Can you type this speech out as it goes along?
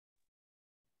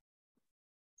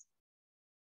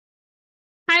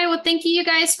thank you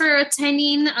guys for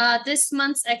attending this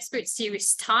month's Expert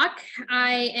Series talk.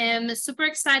 I am super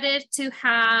excited to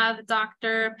have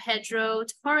Dr. Pedro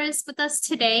Torres with us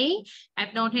today.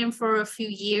 I've known him for a few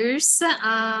years.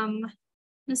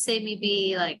 Let's say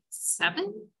maybe like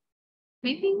 7,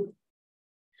 maybe?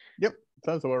 Yep,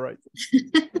 sounds about right.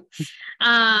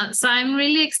 So I'm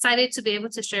really excited to be able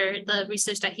to share the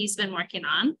research that he's been working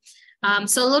on.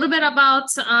 So a little bit about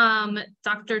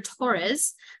Dr.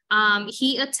 Torres.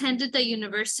 He attended the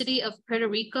University of Puerto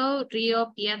Rico,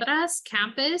 Rio Piedras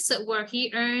campus, where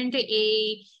he earned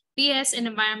a BS in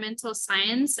environmental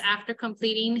science after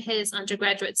completing his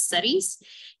undergraduate studies.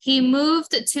 He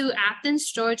moved to Athens,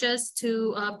 Georgia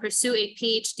to pursue a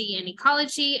PhD in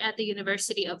ecology at the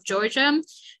University of Georgia,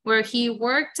 where he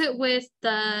worked with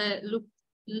the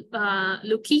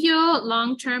Luquillo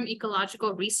long-term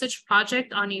ecological research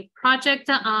project on a project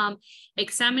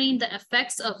examining the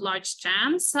effects of large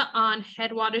dams on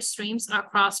headwater streams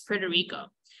across Puerto Rico.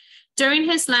 During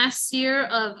his last year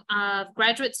of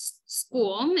graduate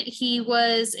school, he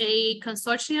was a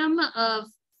Consortium of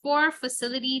 4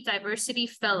 facility diversity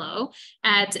fellow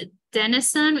at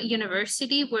Denison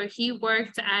University, where he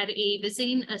worked as a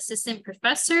visiting assistant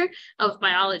professor of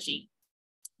biology.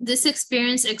 This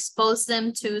experience exposed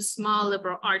them to small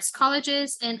liberal arts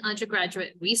colleges and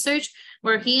undergraduate research,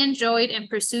 where he enjoyed and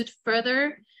pursued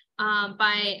further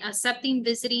by accepting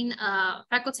visiting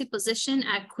faculty position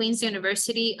at Queen's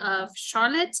University of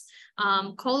Charlotte,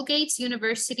 Colgate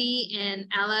University, and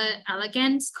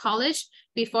Allegheny College,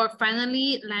 before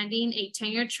finally landing a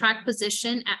tenure track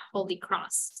position at Holy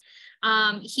Cross.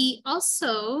 He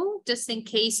also, just in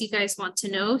case you guys want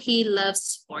to know, he loves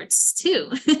sports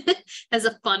too, as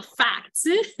a fun fact.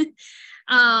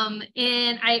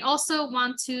 And I also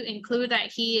want to include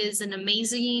that he is an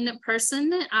amazing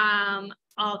person.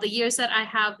 All the years that I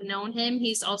have known him,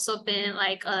 he's also been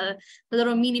like a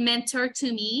little mini mentor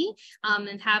to me,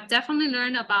 and have definitely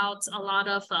learned about a lot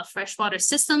of freshwater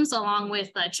systems, along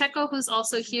with Checo, who's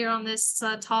also here on this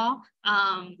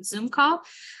Zoom call.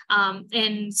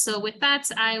 And so with that,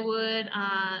 I would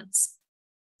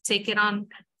take it on,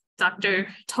 Dr.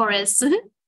 Torres.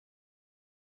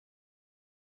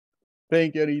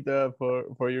 Thank you, Rita,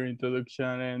 for your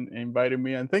introduction and inviting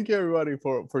me. And thank you, everybody,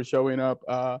 for showing up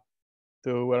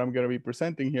to what I'm going to be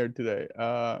presenting here today.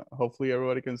 Hopefully,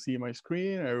 everybody can see my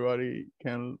screen. Everybody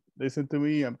can listen to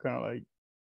me. I'm kind of like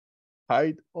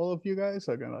hide all of you guys,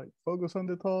 so I can like focus on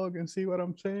the talk and see what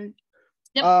I'm saying.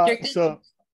 Yep, so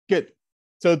good.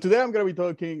 So today I'm going to be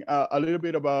talking a little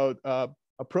bit about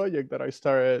a project that I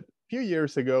started a few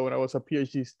years ago when I was a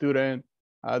PhD student.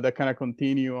 That kind of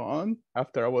continue on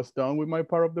after I was done with my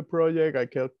part of the project. I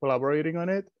kept collaborating on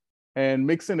it and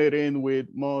mixing it in with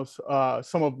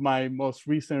some of my most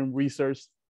recent research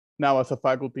now as a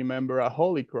faculty member at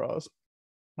Holy Cross.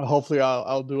 Hopefully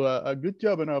I'll do a good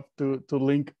job enough to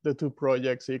link the 2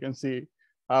 projects so you can see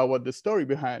what the story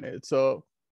behind it. So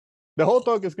the whole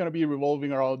talk is going to be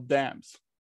revolving around dams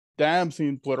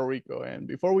in Puerto Rico. And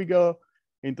before we go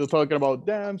into talking about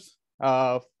dams,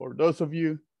 for those of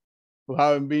you who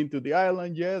haven't been to the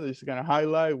island yet, I'm just going to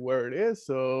highlight where it is.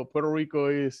 So Puerto Rico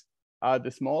is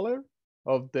the smaller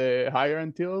of the higher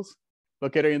Antilles,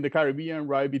 located in the Caribbean,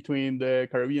 right between the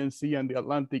Caribbean Sea and the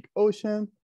Atlantic Ocean.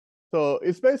 So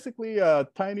it's basically a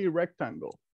tiny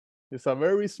rectangle. It's a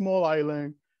very small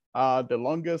island. The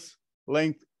longest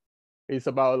length is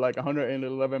about like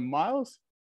 111 miles.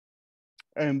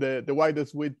 And the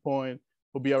widest width point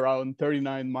will be around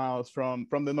 39 miles from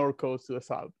the north coast to the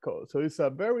south coast. So it's a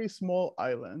very small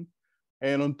island.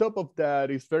 And on top of that,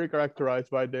 it's very characterized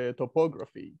by the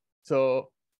topography. So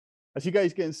as you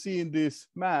guys can see in this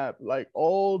map, like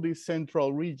all this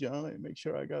central region, let me make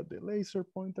sure I got the laser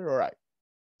pointer. All right.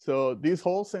 So this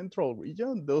whole central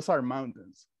region, those are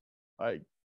mountains, like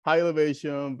high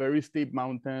elevation, very steep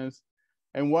mountains.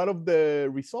 And one of the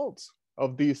results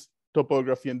of this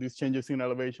topography and these changes in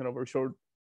elevation over short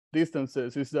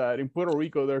distances is that in Puerto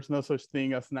Rico, there's no such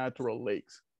thing as natural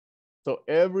lakes. So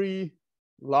every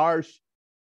large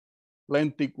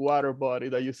lentic water body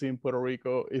that you see in Puerto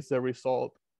Rico is the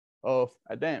result of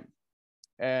a dam.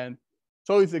 And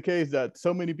so it's the case that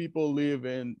so many people live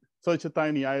in such a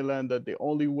tiny island that the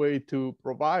only way to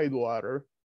provide water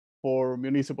for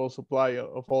municipal supply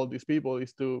of all these people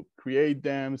is to create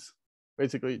dams,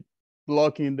 basically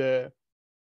blocking the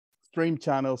stream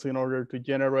channels in order to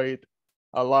generate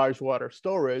a large water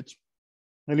storage.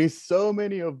 And it's so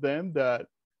many of them that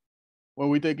when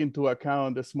we take into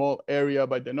account the small area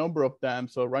by the number of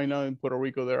dams, so right now in Puerto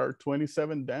Rico, there are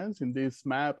 27 dams. In this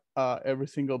map, every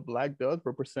single black dot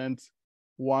represents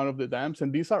one of the dams,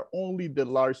 and these are only the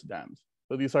large dams.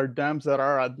 So these are dams that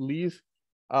are at least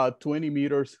 20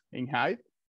 meters in height.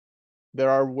 There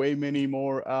are way many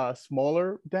more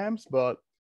smaller dams, but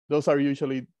those are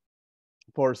usually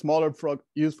for smaller flood,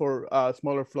 used for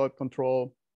smaller flood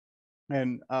control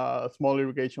and small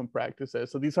irrigation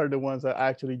practices. So these are the ones that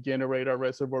actually generate a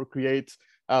reservoir, creates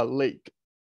a lake.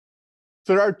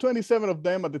 So there are 27 of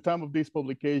them at the time of this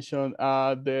publication.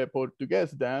 The Portuguese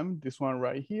Dam, this one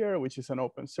right here, which is an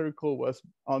open circle, was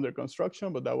under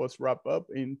construction, but that was wrapped up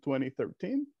in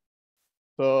 2013.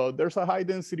 So there's a high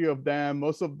density of dam.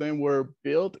 Most of them were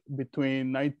built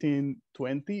between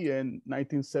 1920 and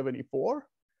 1974.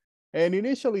 And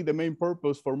initially, the main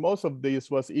purpose for most of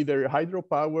these was either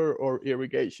hydropower or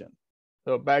irrigation.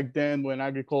 So back then, when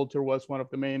agriculture was one of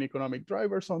the main economic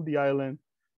drivers on the island,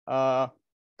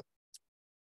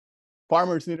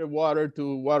 farmers needed water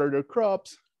to water their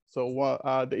crops. So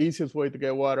the easiest way to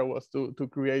get water was to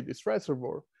create this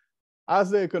reservoir. As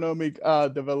the economic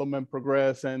development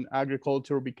progressed and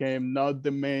agriculture became not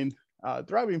the main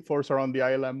driving force around the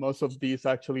island, most of these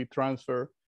actually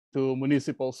transfer to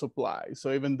municipal supply.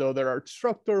 So even though there are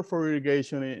structures for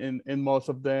irrigation in most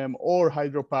of them, or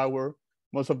hydropower,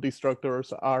 most of these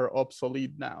structures are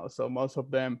obsolete now. So most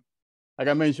of them, like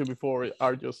I mentioned before,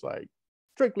 are just like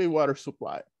strictly water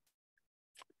supply.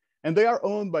 And they are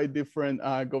owned by different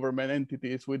government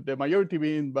entities, with the majority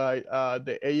being by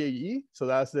the AAE. So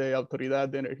that's the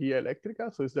Autoridad de Energía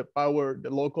Eléctrica. So it's the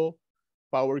local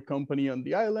power company on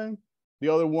the island. The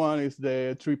other one is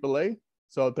the AAA,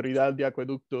 so Autoridad de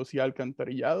Acueductos y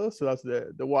Alcantarillados. So that's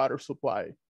the water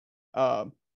supply,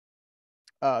 the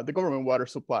government water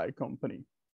supply company.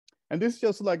 And this is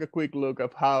just like a quick look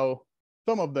of how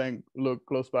some of them look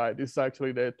close by. This is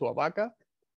actually the Tuabaca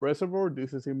Reservoir.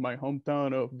 This is in my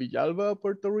hometown of Villalba,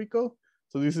 Puerto Rico.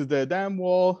 So this is the dam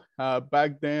wall.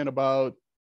 Back then, about,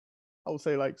 I would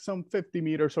say like some 50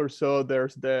 meters or so,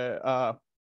 there's the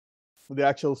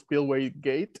actual spillway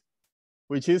gate,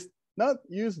 which is not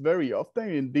used very often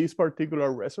in this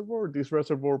particular reservoir. This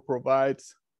reservoir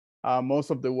provides most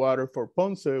of the water for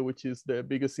Ponce, which is the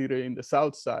biggest city in the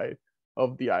south side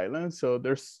of the island. So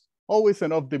there's always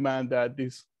enough demand that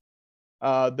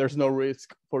there's no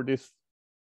risk for this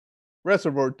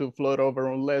reservoir to flood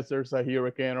over unless there's a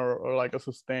hurricane or like a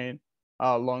sustained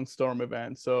long storm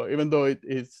event. So even though it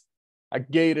is a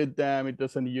gated dam, it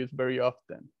doesn't use very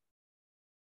often.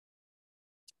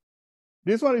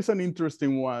 This one is an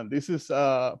interesting one. This is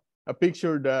a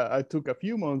picture that I took a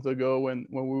few months ago when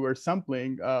we were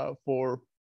sampling for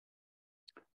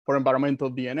environmental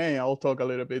DNA. I'll talk a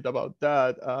little bit about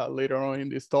that later on in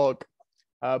this talk.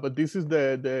 But this is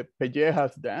the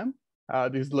Pellejas Dam.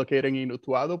 This is located in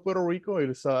Utuado, Puerto Rico. It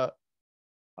is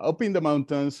up in the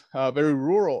mountains, a very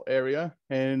rural area.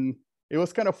 And it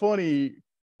was kind of funny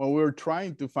when we were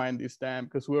trying to find this dam,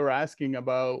 because we were asking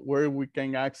about where we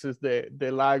can access the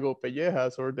Lago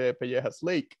Pellejas or the Pellejas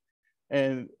Lake.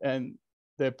 And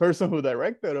the person who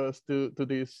directed us to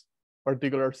this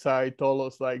particular site told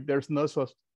us, like, there's no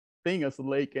such thing as a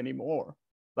lake anymore.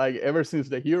 Like, ever since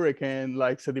the hurricane,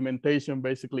 like, sedimentation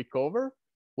basically covered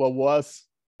what was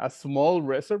a small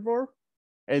reservoir,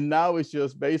 and now it's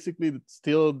just basically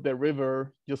still the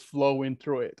river just flowing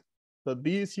through it. So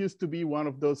these used to be one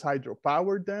of those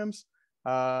hydropower dams.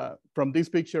 From this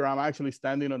picture, I'm actually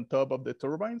standing on top of the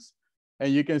turbines,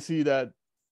 and you can see that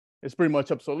it's pretty much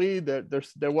obsolete.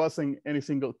 There wasn't any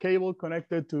single cable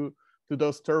connected to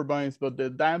those turbines, but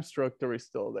the dam structure is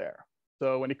still there.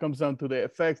 So when it comes down to the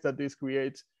effects that this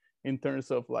creates in terms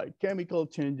of like chemical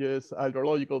changes,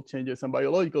 hydrological changes, and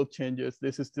biological changes,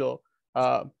 this is still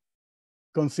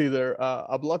considered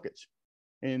a blockage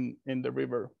in the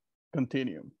river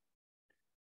continuum.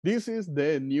 This is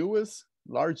the newest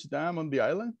large dam on the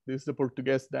island. This is the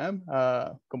Portuguese Dam,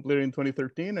 completed in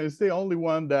 2013. It's the only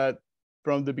one that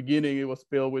from the beginning, it was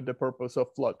built with the purpose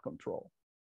of flood control.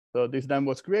 So this dam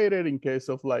was created in case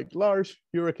of like large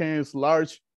hurricanes,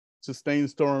 large sustained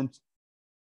storms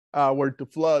were to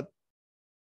flood.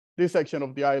 This section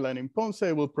of the island in Ponce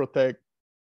will protect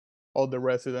all the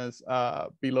residents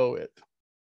below it.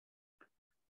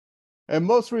 And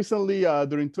most recently,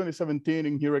 during 2017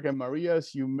 in Hurricane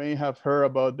Marias, you may have heard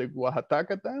about the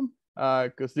Oaxaca Dam,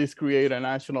 because this created a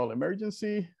national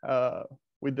emergency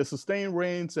with the sustained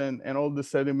rains and all the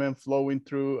sediment flowing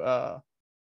through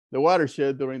the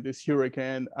watershed during this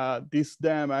hurricane. This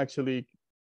dam actually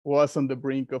was on the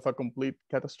brink of a complete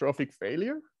catastrophic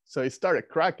failure. So it started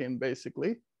cracking,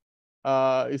 basically.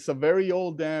 It's a very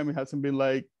old dam. It hasn't been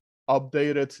like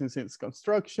updated since its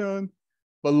construction.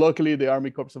 But luckily, the Army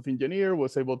Corps of Engineers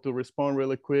was able to respond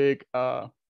really quick.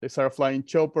 They started flying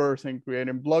choppers and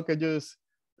creating blockages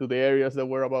to the areas that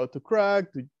were about to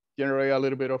crack, to generate a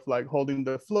little bit of like holding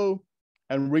the flow.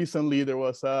 And recently there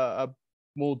was a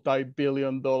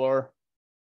multi-billion-dollar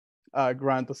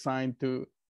grant assigned to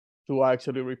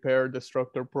actually repair the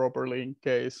structure properly in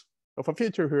case of a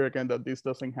future hurricane, that this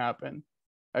doesn't happen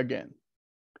again.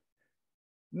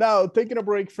 Now, taking a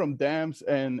break from dams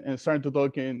and starting to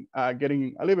talking,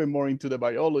 getting a little bit more into the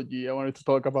biology, I wanted to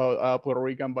talk about Puerto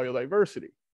Rican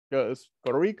biodiversity, because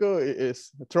Puerto Rico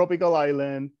is a tropical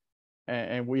island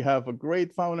and we have a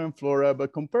great fauna and flora,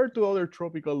 but compared to other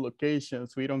tropical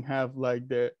locations, we don't have like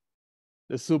the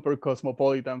super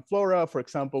cosmopolitan flora. For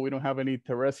example, we don't have any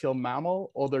terrestrial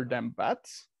mammal other than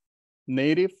bats,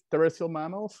 native terrestrial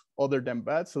mammals other than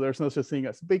bats. So there's no such thing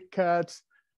as big cats,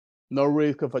 no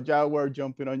risk of a jaguar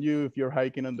jumping on you if you're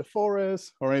hiking in the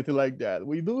forest or anything like that.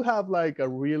 We do have like a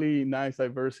really nice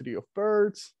diversity of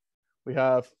birds. We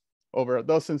have over a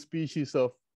dozen species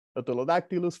of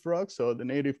Lepidodactylus frogs, so the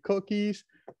native cookies.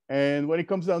 And when it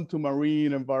comes down to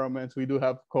marine environments, we do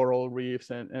have coral reefs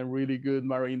and really good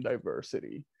marine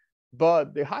diversity.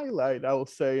 But the highlight, I will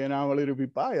say, and I'm a little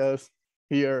bit biased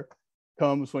here,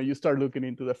 comes when you start looking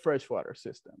into the freshwater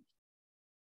system.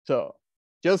 So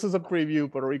just as a preview,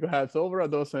 Puerto Rico has over a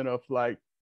dozen of like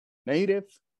native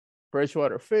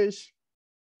freshwater fish,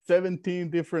 17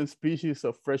 different species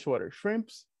of freshwater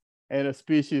shrimps, and a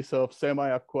species of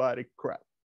semi-aquatic crab,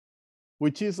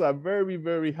 which is a very,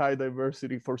 very high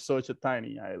diversity for such a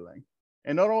tiny island.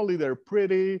 And not only they're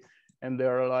pretty and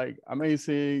they're like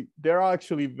amazing, they're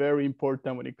actually very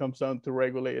important when it comes down to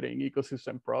regulating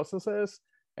ecosystem processes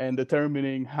and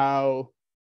determining how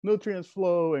nutrients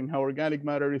flow and how organic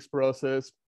matter is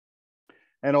processed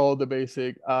and all the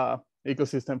basic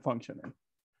ecosystem functioning.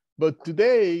 But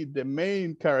today, the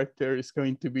main character is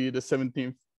going to be the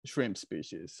 17 shrimp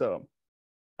species. So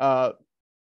there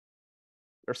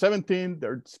are 17,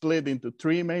 they're split into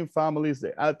 3 main families,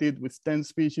 the Atid with 10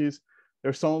 species.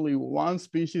 There's only 1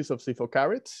 species of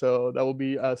Xiphocaris, so that will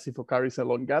be Xiphocaris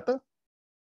elongata,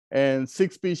 and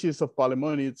 6 species of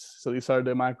Polemonids. So these are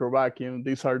the microvacuum.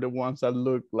 These are the ones that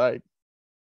look like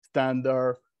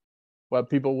standard, what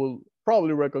people will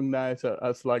probably recognize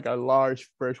as like a large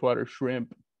freshwater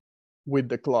shrimp with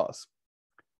the claws.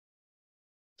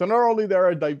 So not only they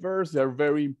are diverse, they're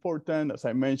very important, as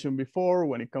I mentioned before,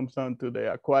 when it comes down to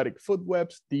the aquatic food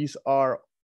webs. These are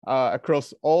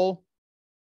across all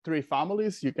 3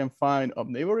 families. You can find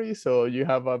omnivory, so you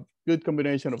have a good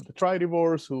combination of the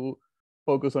tridivores who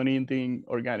focus on eating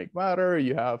organic matter.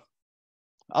 You have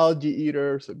algae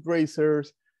eaters, grazers,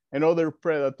 and other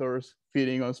predators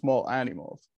feeding on small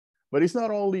animals. But it's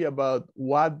not only about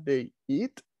what they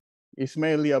eat, it's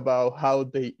mainly about how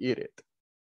they eat it.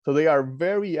 So they are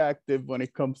very active when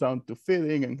it comes down to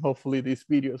feeding, and hopefully these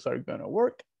videos are gonna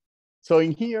work. So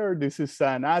in here, this is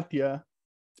an Atia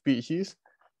species.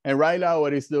 And right now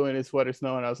what it's doing is what is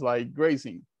known as like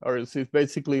grazing, or it's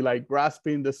basically like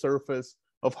grasping the surface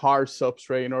of hard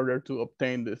substrate in order to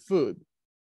obtain the food.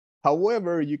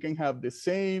 However, you can have the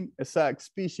same exact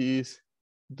species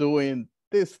doing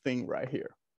this thing right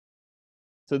here.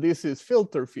 So this is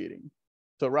filter feeding.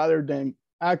 So rather than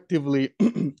actively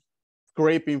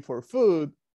scraping for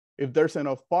food, if there's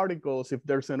enough particles, if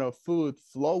there's enough food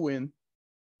flowing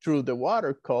through the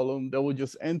water column, they will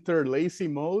just enter lazy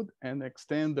mode and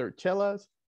extend their chelas,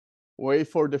 wait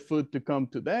for the food to come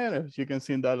to them. As you can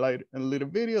see in that little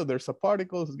video, there's a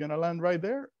particle that's gonna land right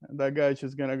there, and that guy's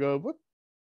just gonna go whoop,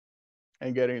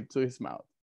 and get into his mouth.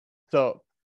 So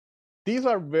these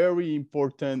are very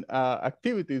important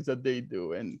activities that they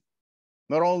do. And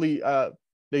not only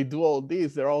they do all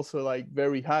these, they're also like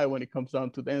very high when it comes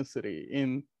down to density.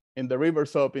 In the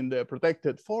rivers up in the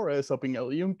protected forest up in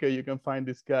El Yunque, you can find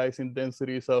these guys in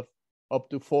densities of up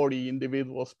to 40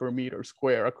 individuals per meter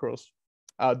square across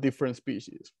different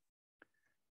species.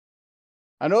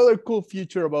 Another cool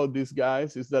feature about these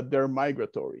guys is that they're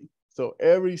migratory. So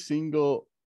every single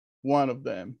one of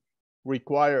them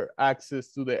require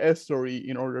access to the estuary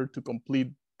in order to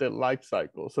complete the life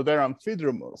cycle. So they're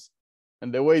amphidromous.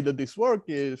 And the way that this works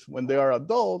is when they are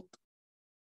adult,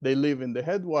 they live in the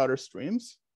headwater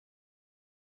streams.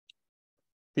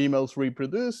 Females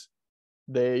reproduce,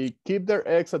 they keep their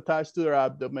eggs attached to their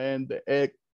abdomen, the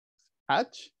eggs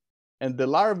hatch, and the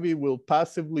larvae will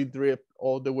passively drift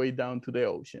all the way down to the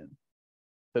ocean.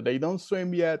 So they don't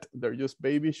swim yet, they're just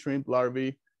baby shrimp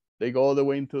larvae. They go all the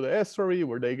way into the estuary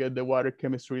where they get the water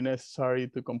chemistry necessary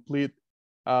to complete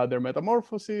their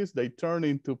metamorphosis. They turn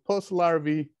into post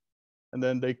larvae, and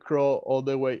then they crawl all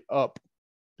the way up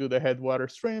to the headwater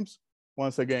streams,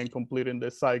 once again completing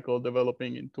the cycle,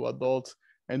 developing into adults,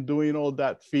 and doing all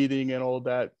that feeding and all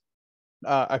that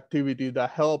activity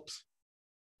that helps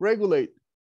regulate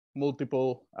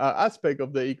multiple aspects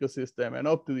of the ecosystem. And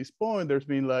up to this point, there's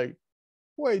been like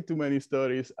way too many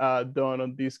studies done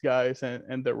on these guys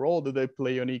and the role that they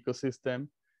play on ecosystem.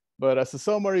 But as a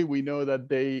summary, we know that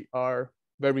they are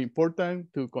very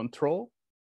important to control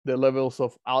the levels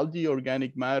of algae,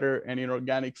 organic matter, and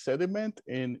inorganic sediment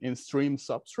in stream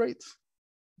substrates.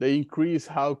 They increase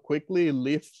how quickly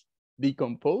leaves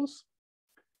decompose.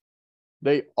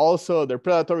 Their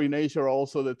predatory nature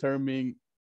also determine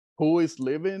who is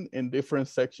living in different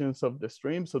sections of the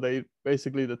stream. So they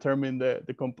basically determine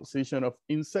the composition of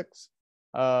insects,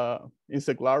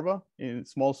 insect larvae in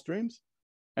small streams.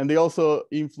 And they also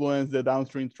influence the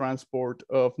downstream transport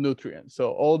of nutrients.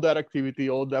 So all that activity,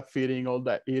 all that feeding, all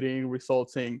that eating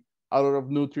results in a lot of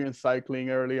nutrient cycling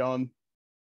early on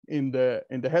in the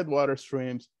headwater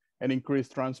streams and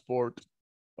increased transport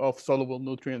of soluble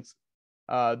nutrients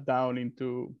down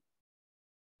into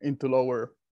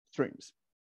lower streams.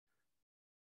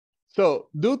 So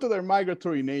due to their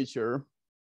migratory nature,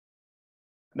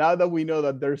 now that we know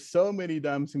that there's so many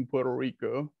dams in Puerto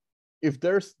Rico, if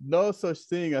there's no such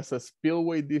thing as a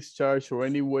spillway discharge or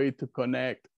any way to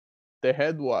connect the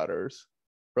headwaters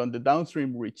from the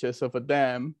downstream reaches of a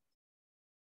dam,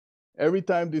 every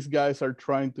time these guys are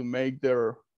trying to make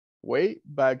their way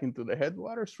back into the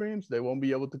headwater streams, they won't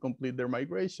be able to complete their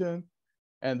migration.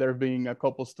 And there have been a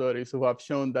couple studies who have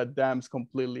shown that dams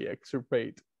completely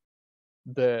extirpate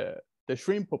the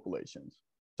shrimp populations.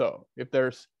 So if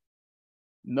there's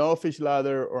no fish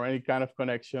ladder or any kind of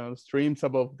connection, streams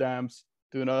above dams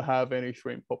do not have any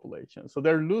shrimp population. So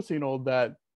they're losing all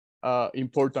that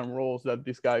important roles that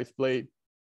these guys played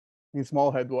in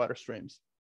small headwater streams.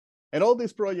 And all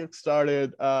these projects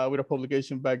started with a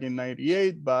publication back in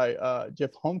 '98 by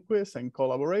Jeff Holmquist and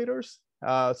collaborators.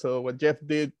 So what Jeff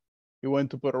did, he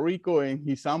went to Puerto Rico and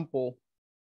he sampled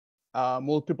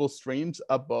multiple streams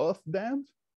above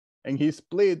dams, and he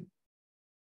split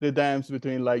the dams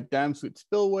between like dams with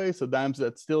spillways, so dams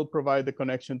that still provide the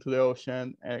connection to the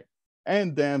ocean,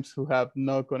 and dams who have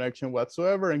no connection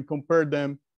whatsoever, and compared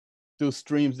them to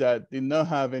streams that did not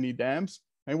have any dams.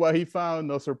 And what he found,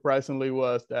 not surprisingly,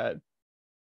 was that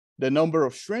the number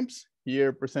of shrimps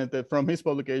here presented from his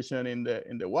publication in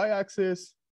the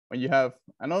y-axis, when you have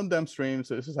an undammed stream,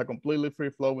 so this is a completely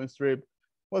free-flowing strip,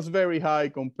 was very high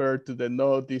compared to the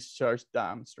no discharge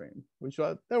dam stream, which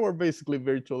was, they were basically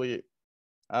virtually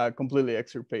completely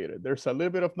extirpated. There's a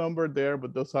little bit of number there,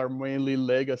 but those are mainly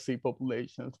legacy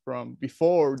populations from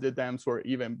before the dams were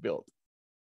even built.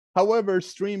 However,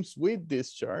 streams with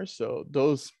discharge, so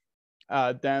those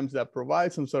dams that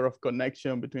provide some sort of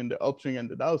connection between the upstream and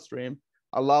the downstream,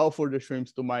 allow for the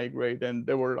shrimps to migrate, and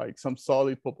there were like some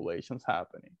solid populations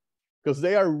happening. Because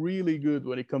they are really good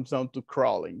when it comes down to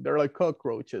crawling. They're like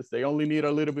cockroaches. They only need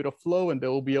a little bit of flow and they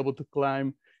will be able to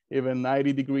climb even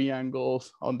 90-degree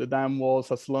angles on the dam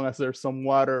walls as long as there's some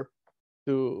water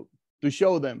to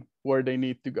show them where they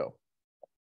need to go.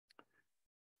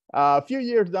 A few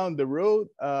years down the road,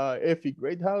 Effie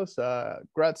Greathouse, a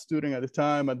grad student at the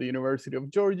time at the University of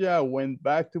Georgia, went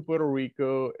back to Puerto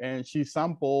Rico and she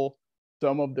sampled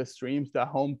some of the streams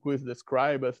that Holmquist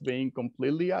described as being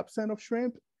completely absent of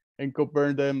shrimp and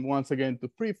compared them once again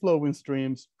to free-flowing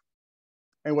streams.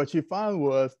 And what she found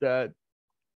was that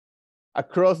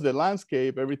across the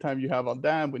landscape, every time you have a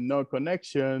dam with no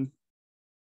connection,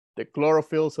 the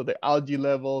chlorophyll, so the algae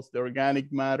levels, the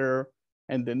organic matter,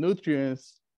 and the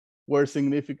nutrients were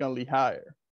significantly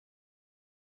higher.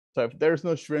 So if there's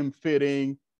no shrimp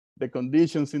feeding, the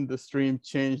conditions in the stream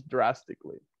change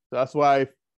drastically. So that's why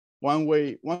one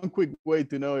quick way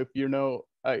to know if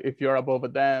you're above a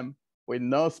dam with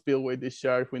no spillway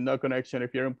discharge, with no connection,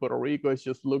 if you're in Puerto Rico, is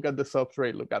just look at the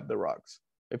substrate, look at the rocks.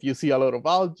 If you see a lot of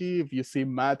algae, if you see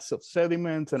mats of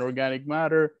sediments and organic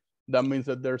matter, that means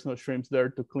that there's no shrimps there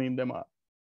to clean them up.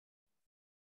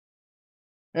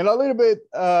 And a little bit,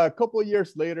 a couple of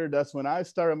years later, that's when I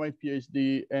started my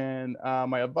PhD, and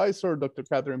my advisor, Dr.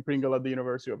 Catherine Pringle at the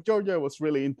University of Georgia, was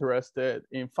really interested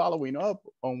in following up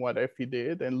on what Effie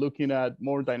did and looking at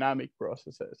more dynamic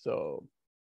processes. So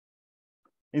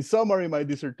in summary, my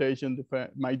dissertation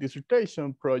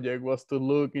project was to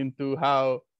look into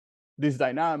how these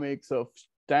dynamics of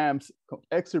dams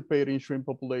extirpating shrimp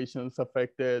populations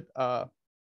affected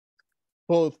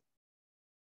both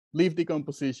leaf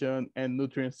decomposition and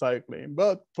nutrient cycling.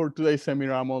 But for today's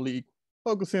seminar, I'm only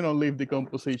focusing on leaf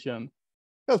decomposition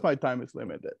because my time is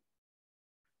limited.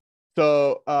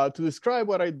 So to describe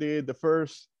what I did, the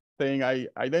first thing, I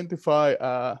identify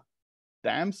a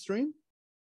dam stream.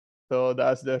 So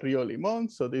that's the Rio Limon.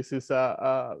 So this is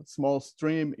a small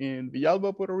stream in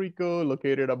Villalba, Puerto Rico,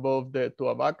 located above the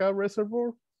Tuabaca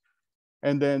Reservoir.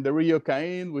 And then the Rio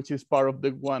Cain, which is part of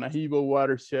the Guanajibo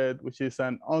watershed, which is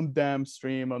an undammed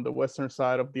stream on the western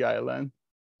side of the island.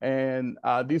 And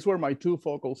these were my two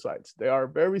focal sites. They are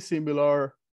very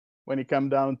similar when it came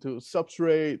down to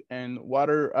substrate and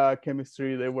water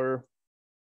chemistry. They were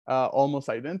almost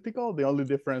identical. The only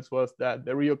difference was that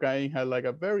the Rio Cain had like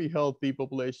a very healthy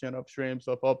population of shrimps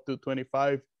of up to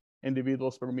 25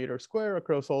 individuals per meter square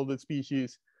across all the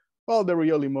species, while the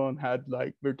Rio Limon had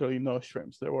like virtually no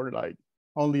shrimps. There were like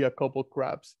only a couple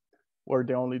crabs were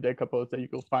the only decapods that you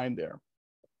could find there.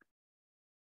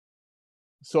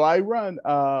 So I ran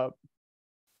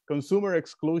consumer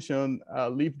exclusion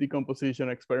leaf decomposition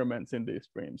experiments in this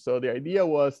stream. So the idea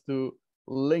was to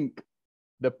link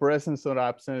the presence or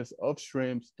absence of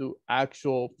shrimps to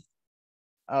actual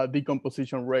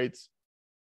decomposition rates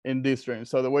in this stream.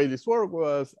 So the way this worked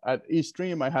was at each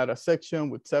stream, I had a section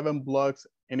with 7 blocks.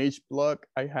 In each block,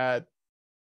 I had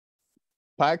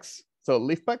packs, so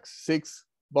leaf packs, 6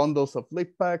 bundles of leaf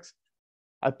packs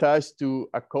attached to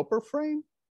a copper frame.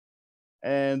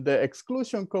 And the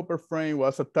exclusion copper frame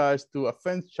was attached to a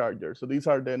fence charger. So these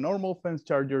are the normal fence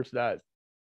chargers that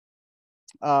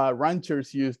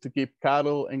ranchers use to keep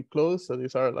cattle enclosed. So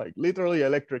these are like literally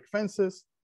electric fences.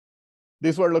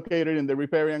 These were located in the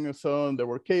riparian zone. There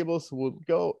were cables would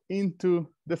go into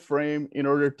the frame in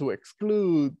order to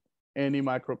exclude any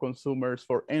micro consumers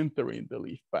for entering the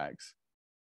leaf packs.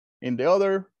 In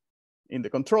the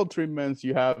control treatments,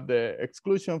 you have the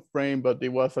exclusion frame, but it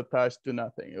was attached to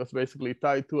nothing. It was basically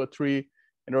tied to a tree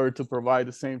in order to provide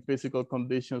the same physical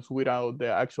conditions without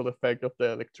the actual effect of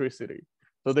the electricity.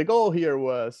 So the goal here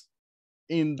was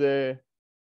in the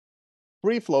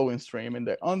free-flowing stream, in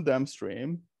the undammed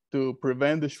stream, to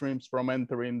prevent the shrimps from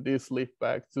entering these leaf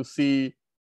packs to see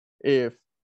if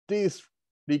these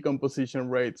decomposition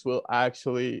rates will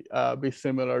actually be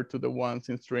similar to the ones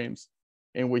in streams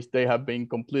in which they have been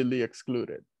completely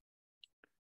excluded.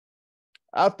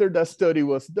 After that study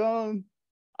was done,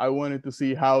 I wanted to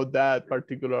see how that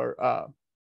particular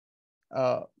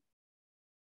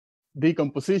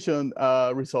decomposition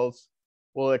results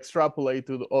will extrapolate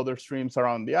to the other streams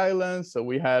around the island. So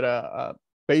we had a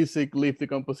basic leaf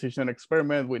decomposition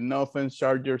experiment with no fence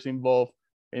chargers involved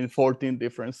in 14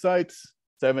 different sites,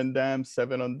 7 dams,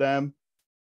 7 undammed,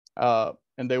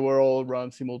 and they were all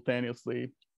run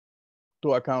simultaneously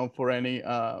to account for any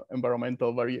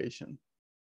environmental variation.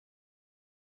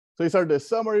 So these are the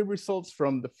summary results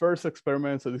from the first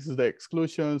experiment. So this is the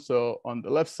exclusion. So on the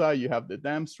left side, you have the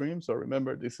dam stream. So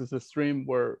remember, this is a stream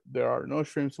where there are no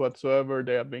shrimps whatsoever.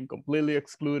 They have been completely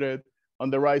excluded. On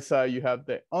the right side, you have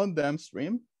the undammed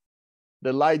stream.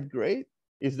 The light gray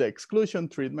is the exclusion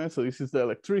treatment. So this is the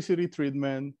electricity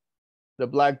treatment. The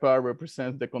black bar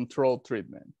represents the control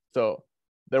treatment. So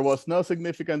there was no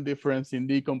significant difference in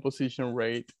decomposition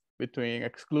rate between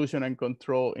exclusion and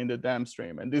control in the dam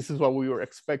stream. And this is what we were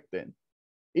expecting.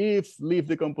 If leaf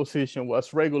decomposition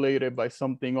was regulated by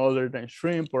something other than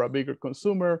shrimp or a bigger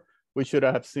consumer, we should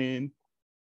have seen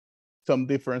some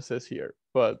differences here,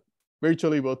 but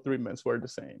virtually both treatments were the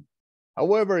same.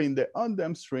 However, in the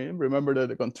undammed stream, remember that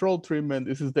the control treatment,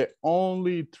 this is the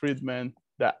only treatment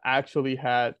that actually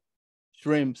had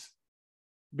shrimps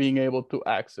being able to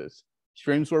access.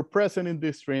 Streams were present in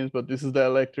these streams, but this is the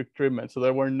electric treatment, so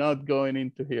they were not going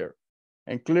into here.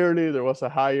 And clearly there was a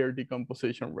higher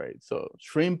decomposition rate. So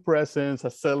shrimp presence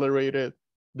accelerated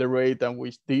the rate at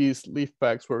which these leaf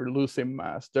packs were losing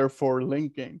mass, therefore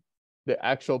linking the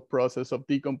actual process of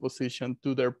decomposition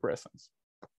to their presence.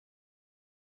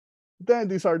 Then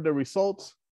these are the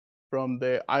results from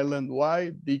the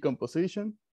island-wide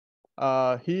decomposition.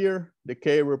 Here, the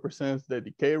K represents the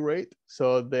decay rate.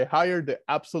 So the higher the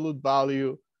absolute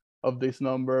value of this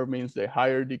number means the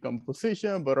higher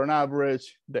decomposition, but on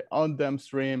average, the undammed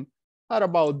stream had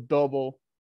about double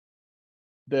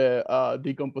the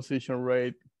decomposition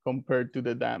rate compared to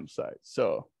the dam side.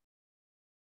 So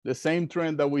the same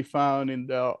trend that we found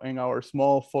in our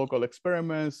small focal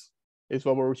experiments is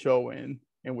what we're showing,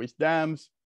 in which dams,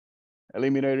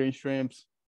 eliminating shrimps,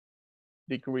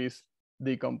 decrease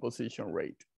decomposition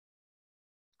rate.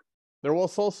 There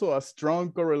was also a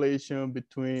strong correlation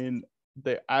between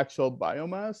the actual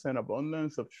biomass and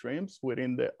abundance of shrimps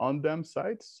within the undammed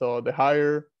sites. So the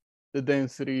higher the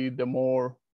density,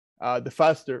 the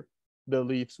faster the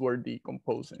leaves were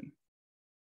decomposing.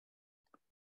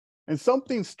 And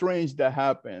something strange that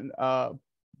happened,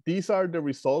 these are the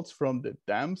results from the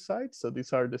dam sites. So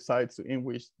these are the sites in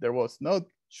which there was no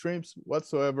shrimps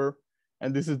whatsoever.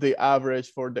 And this is the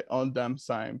average for the undammed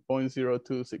site,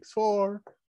 0.0264.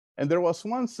 And there was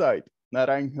one site,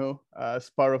 Naranjo,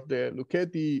 as part of the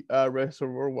Luquillo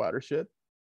reservoir watershed,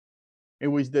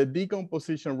 in which the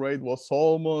decomposition rate was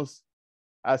almost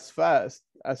as fast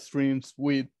as streams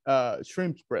with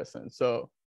shrimps present. So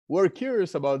we're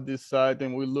curious about this site,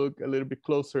 and we look a little bit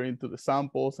closer into the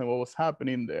samples and what was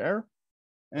happening there.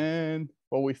 And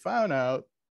what we found out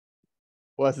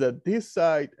was that this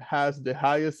site has the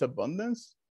highest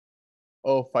abundance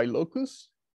of Phylocus,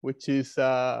 which is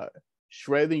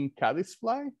shredding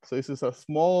caddisfly. So this is a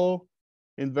small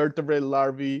invertebrate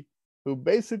larvae who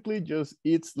basically just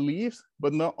eats leaves,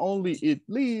 but not only eat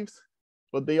leaves,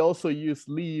 but they also use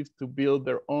leaves to build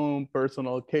their own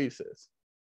personal cases.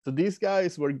 So these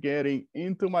guys were getting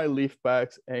into my leaf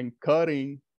packs and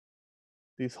cutting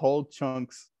these whole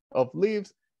chunks of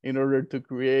leaves in order to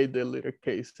create the litter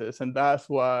cases. And that's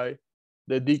why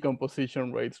the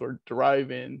decomposition rates were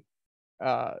driving,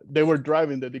 they were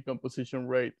driving the decomposition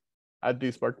rate at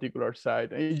this particular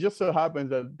site. And it just so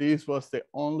happens that this was the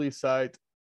only site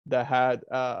that had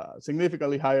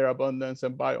significantly higher abundance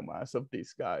and biomass of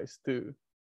these guys too.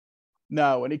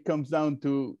 Now, when it comes down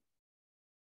to,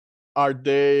 are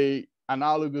they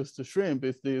analogous to shrimp?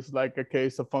 Is this like a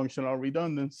case of functional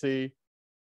redundancy?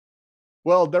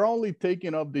 Well, they're only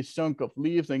taking up this chunk of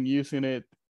leaves and using it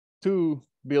to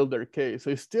build their case.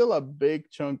 So it's still a big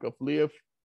chunk of leaf.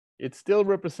 It still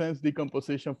represents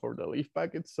decomposition for the leaf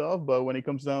pack itself, but when it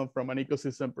comes down from an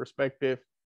ecosystem perspective,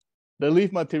 the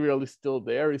leaf material is still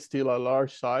there. It's still a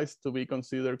large size to be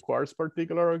considered quartz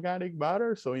particular organic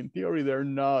matter. So in theory, they're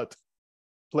not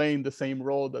playing the same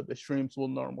role that the shrimps will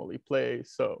normally play.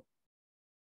 So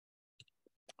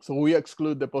we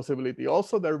exclude the possibility.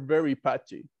 Also, they're very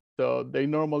patchy. So they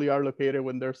normally are located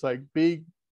when there's like big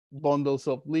bundles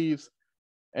of leaves,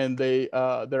 and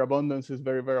their abundance is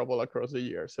very variable across the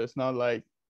year. So it's not like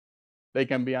they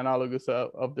can be analogous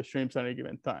of the shrimps at any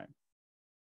given time.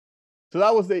 So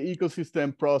that was the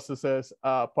ecosystem processes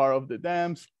part of the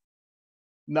dams.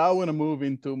 Now I want to move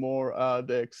into more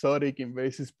the exotic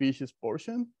invasive species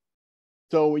portion.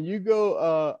 So when you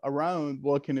go around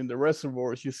walking in the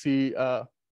reservoirs, you see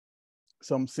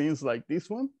some scenes like this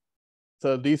one.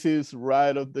 So this is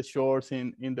right off the shores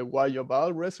in the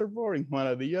Guayabal Reservoir in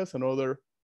Juana Diaz, another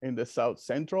in the south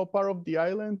central part of the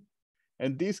island.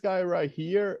 And this guy right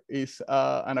here is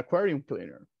an aquarium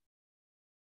cleaner.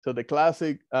 So the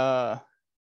classic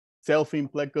cellophane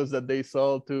plecos that they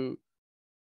sell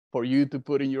for you to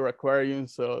put in your aquarium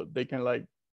so they can like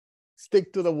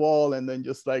stick to the wall and then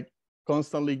just like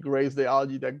constantly graze the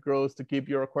algae that grows to keep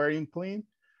your aquarium clean.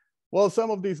 Well,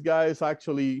 some of these guys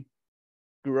actually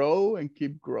grow and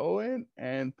keep growing,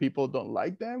 and people don't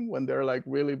like them when they're like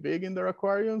really big in their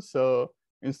aquarium. So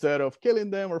instead of killing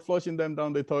them or flushing them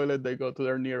down the toilet, they go to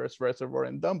their nearest reservoir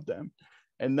and dump them.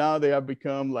 And now they have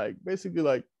become like basically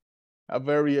like a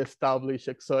very established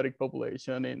exotic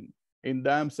population in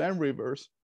dams and rivers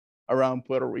around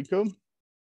Puerto Rico.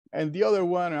 And the other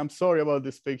one, I'm sorry about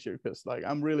this picture because like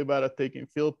I'm really bad at taking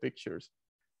field pictures,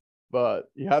 but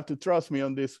you have to trust me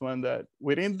on this one that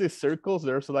within these circles,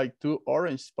 there's like 2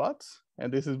 orange spots.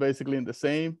 And this is basically in the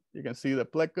same, you can see the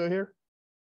pleco here.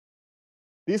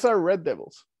 These are red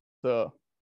devils. So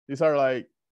these are like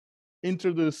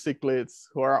introduced cichlids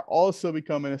who are also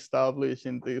becoming established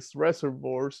in these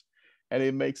reservoirs. And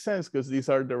it makes sense because these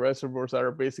are the reservoirs that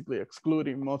are basically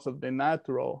excluding most of the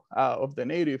natural, of the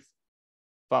native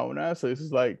fauna. So this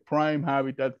is like prime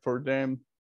habitat for them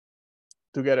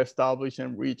to get established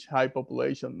and reach high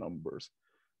population numbers.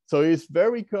 So it's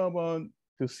very common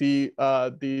to see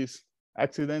these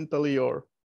accidentally or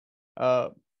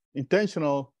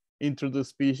intentional introduced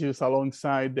species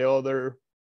alongside the other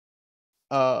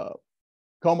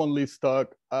commonly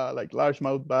stocked like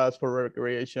largemouth bass for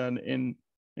recreation in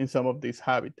some of these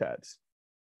habitats.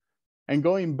 And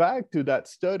going back to that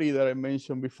study that I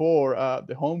mentioned before,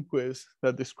 the Holmquist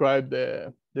that described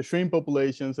the shrimp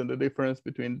populations and the difference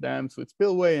between dams with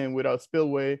spillway and without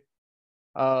spillway,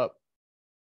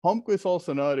 Holmquist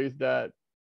also noticed that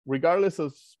regardless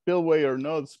of spillway or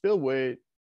not spillway,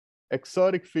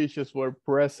 exotic fishes were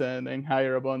present in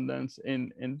higher abundance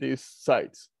in these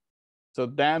sites. So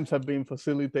dams have been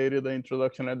facilitated the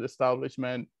introduction and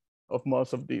establishment of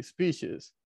most of these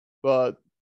species. But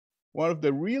one of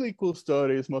the really cool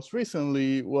studies most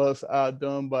recently was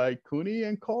done by Cooney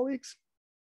and colleagues.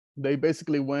 They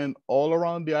basically went all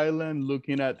around the island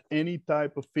looking at any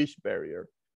type of fish barrier,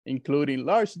 including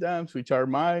large dams, which are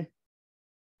my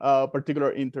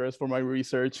particular interest for my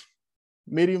research,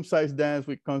 medium-sized dams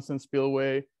with constant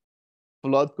spillway,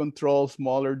 flood control,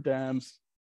 smaller dams,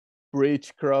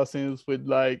 bridge crossings with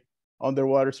like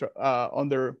underwater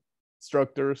under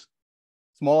structures,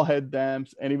 small head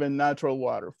dams, and even natural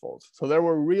waterfalls. So they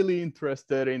were really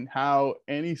interested in how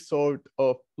any sort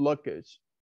of blockage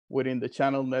within the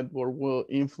channel network will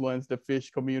influence the fish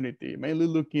community, mainly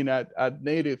looking at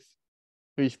native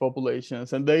fish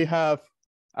populations. And they have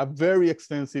a very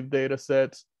extensive data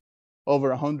sets, over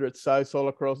 100 sites all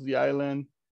across the island.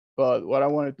 But what I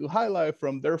wanted to highlight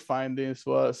from their findings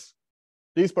was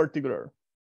this particular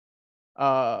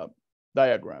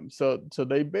diagram. So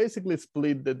they basically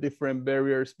split the different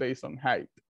barriers based on height.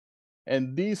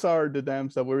 And these are the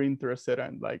dams that we're interested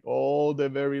in, like all the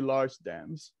very large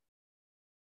dams.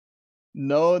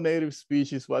 No native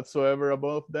species whatsoever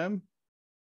above them.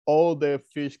 All the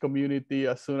fish community,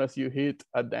 as soon as you hit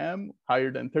a dam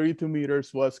higher than 32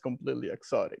 meters, was completely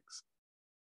exotics.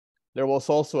 There was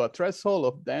also a threshold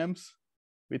of dams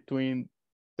between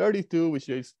 32, which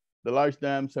is the large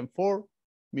dams, and 4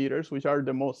 meters, which are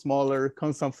the most smaller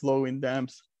constant flowing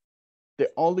dams. The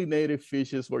only native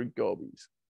fishes were gobies.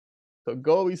 So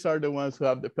gobies are the ones who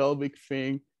have the pelvic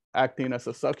fin acting as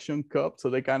a suction cup, so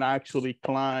they can actually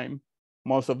climb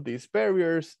most of these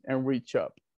barriers and reach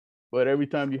up. But every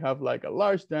time you have like a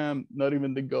large dam, not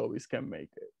even the gobies can make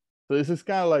it. So this is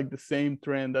kind of like the same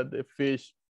trend that the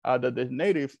fish, that the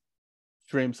native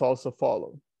streams also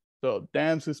follow. So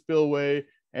dams, spillway,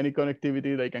 any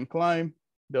connectivity they can climb,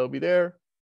 they'll be there.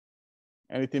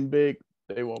 Anything big,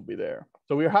 they won't be there.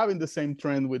 So we're having the same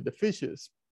trend with the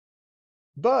fishes.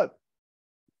 But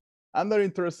I'm not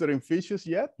interested in fishes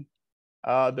yet.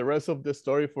 The rest of the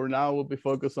story for now will be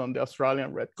focused on the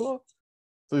Australian red claw.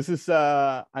 So this is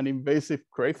an invasive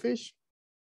crayfish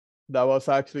that was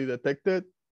actually detected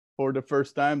for the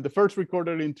first time. The first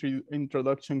recorded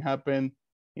introduction happened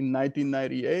in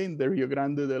 1998 in the Rio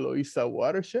Grande de Loíza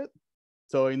watershed.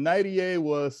 So in 98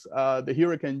 was the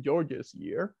Hurricane George's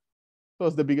year. It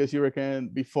was the biggest hurricane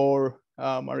before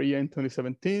Maria in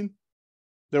 2017.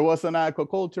 There was an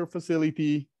aquaculture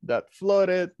facility that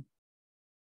flooded,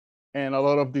 and a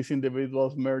lot of these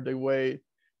individuals made their way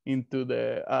into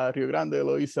the Rio Grande de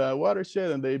Loíza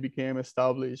watershed, and they became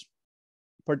established,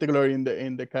 particularly in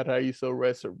the Carraízo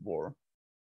Reservoir.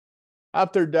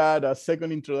 After that, a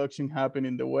second introduction happened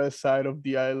in the west side of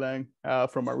the island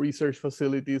from a research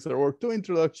facility. So there were 2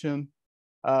 introductions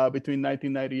between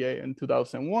 1998 and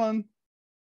 2001.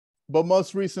 But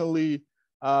most recently,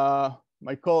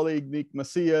 my colleague, Nick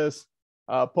Macias,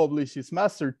 published his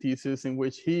master thesis in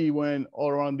which he went all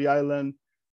around the island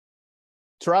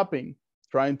trapping,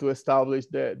 trying to establish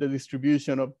the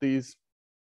distribution of these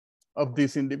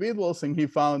individuals. And he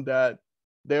found that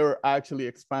they were actually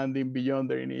expanding beyond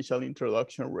their initial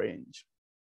introduction range.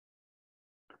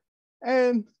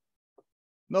 And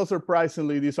not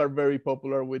surprisingly, these are very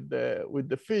popular with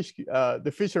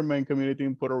the fishermen community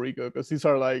in Puerto Rico, because these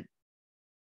are like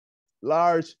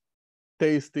large,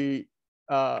 tasty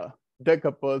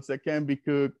decapods that can be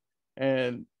cooked,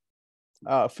 and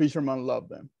fishermen love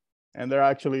them. And they're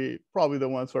actually probably the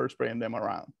ones who are spraying them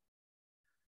around.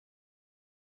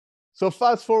 So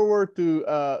fast forward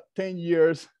to 10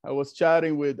 years, I was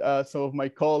chatting with some of my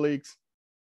colleagues,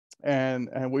 and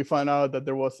we found out that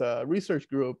there was a research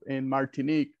group in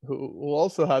Martinique who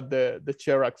also had the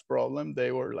Cherax problem.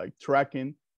 They were like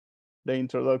tracking the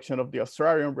introduction of the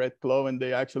Australian red claw, and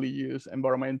they actually use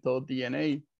environmental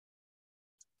DNA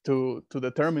to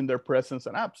determine their presence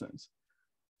and absence.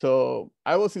 So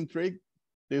I was intrigued.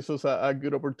 This was a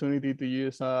good opportunity to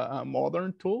use a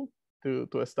modern tool to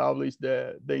establish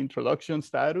the introduction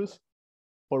status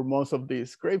for most of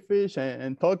these crayfish.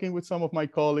 And talking with some of my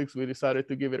colleagues, we decided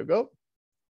to give it a go.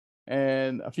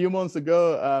 And a few months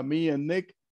ago, me and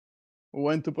Nick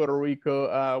went to Puerto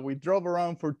Rico. We drove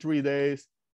around for 3 days,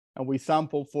 and we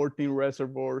sampled 14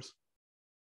 reservoirs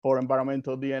for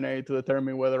environmental DNA to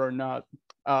determine whether or not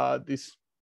these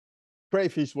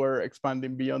crayfish were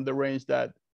expanding beyond the range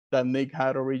that Nick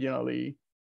had originally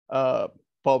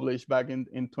published back in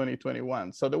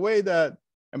 2021. So the way that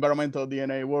environmental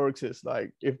DNA works is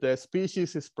like, if the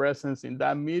species is present in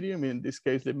that medium, in this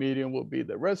case, the medium will be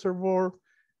the reservoir,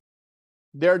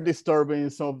 they're disturbing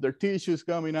some of their tissues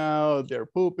coming out, they're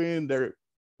pooping, they're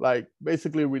like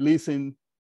basically releasing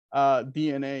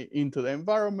DNA into the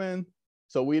environment.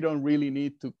 So we don't really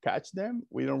need to catch them.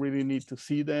 We don't really need to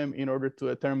see them in order to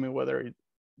determine whether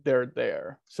they're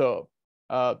there. So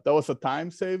that was a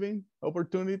time-saving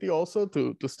opportunity also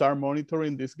to start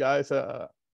monitoring these guys at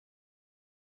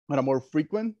a more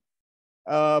frequent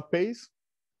pace,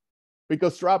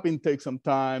 because trapping takes some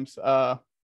time.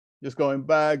 Just going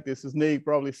back, this is Nick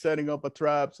probably setting up a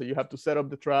trap. So you have to set up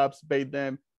the traps, bait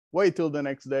them, wait till the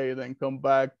next day, then come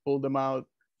back, pull them out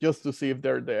just to see if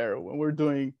they're there. When we're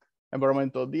doing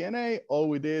environmental DNA, all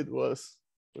we did was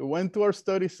we went to our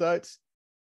study sites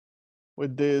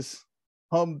with this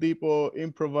Home Depot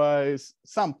improvised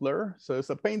sampler. So it's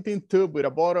a painting tube with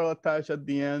a bottle attached at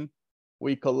the end.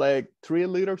 We collect 3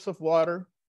 liters of water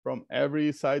from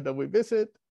every site that we visit.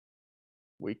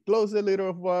 We close the liter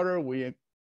of water. We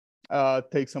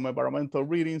take some environmental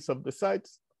readings of the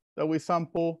sites that we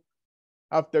sample.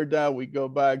 After that, we go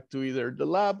back to either the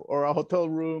lab or a hotel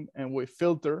room, and we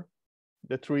filter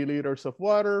the 3 liters of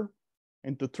water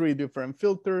into 3 different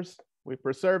filters. We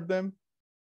preserve them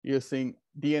using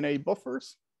DNA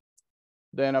buffers.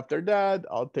 Then after that,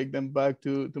 I'll take them back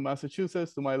to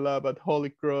Massachusetts, to my lab at Holy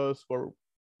Cross, where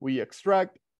we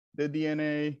extract the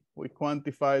DNA, we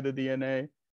quantify the DNA,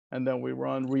 and then we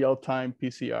run real-time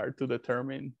PCR to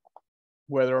determine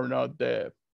whether or not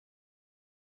the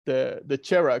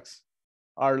cherax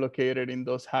are located in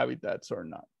those habitats or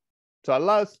not. So at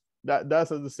last,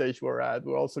 that's at the stage we're at.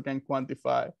 We also can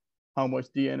quantify how much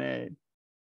DNA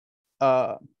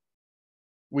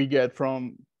we get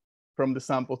from the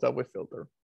samples that we filter.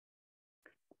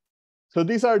 So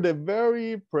these are the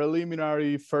very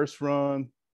preliminary first run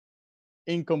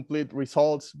incomplete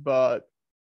results, but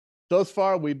thus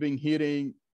far we've been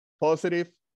hitting positive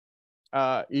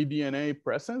eDNA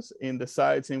presence in the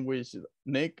sites in which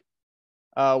Nick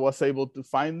was able to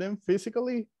find them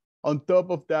physically. On top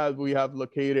of that, we have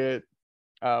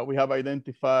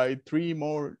identified 3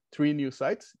 new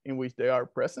sites in which they are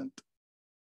present.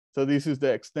 So this is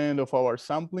the extent of our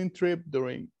sampling trip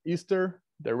during Easter.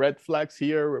 The red flags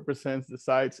here represents the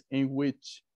sites in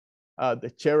which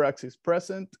the cherax is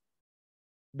present.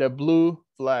 The blue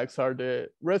flags are the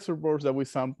reservoirs that we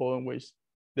sample in which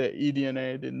the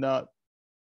eDNA did not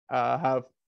have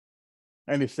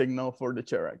any signal for the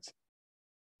cherax.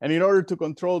 And in order to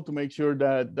control, to make sure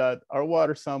that our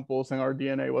water samples and our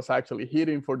DNA was actually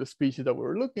hitting for the species that we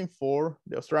were looking for,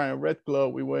 the Australian red claw,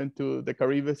 we went to the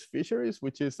Caribbean fisheries,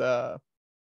 which is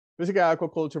basically an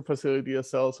aquaculture facility that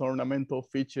sells ornamental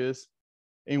fishes,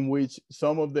 in which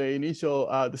some of the initial,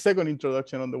 the second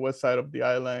introduction on the west side of the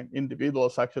island,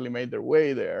 individuals actually made their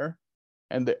way there.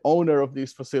 And the owner of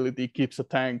this facility keeps a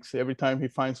tank. So every time he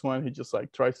finds one, he just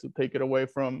like tries to take it away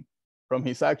from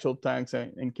his actual tanks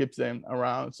and keeps them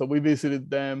around. So we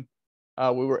visited them.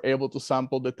 We were able to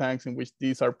sample the tanks in which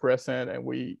these are present, and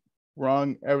we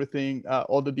run everything,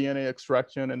 all the DNA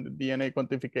extraction and the DNA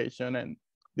quantification. And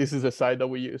this is the site that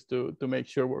we use to make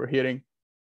sure we're hitting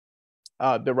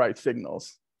the right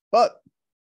signals. But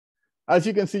as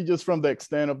you can see, just from the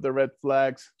extent of the red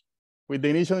flags, with the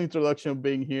initial introduction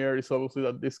being here, it's obviously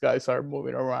that these guys are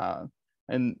moving around.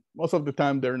 And most of the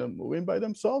time, they're not moving by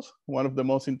themselves. One of the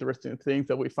most interesting things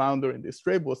that we found during this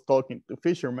trip was talking to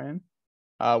fishermen.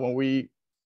 When we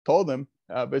told them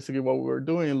basically what we were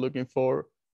doing, looking for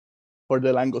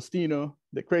the langostino,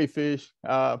 the crayfish,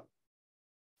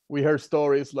 we heard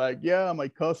stories like, yeah, my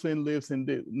cousin lives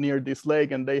near this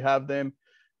lake and they have them.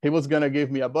 He was gonna give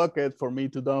me a bucket for me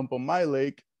to dump on my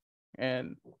lake.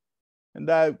 And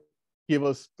that give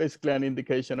us basically an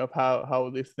indication of how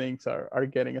these things are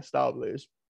getting established.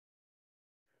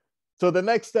 So the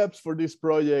next steps for this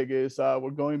project is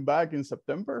we're going back in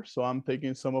September. So I'm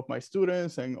taking some of my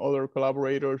students and other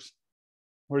collaborators.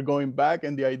 We're going back,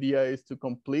 and the idea is to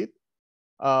complete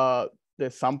the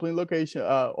sampling location,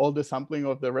 all the sampling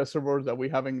of the reservoirs that we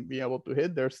haven't been able to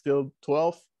hit. There's still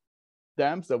 12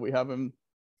 dams that we haven't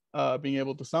been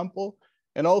able to sample,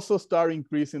 and also start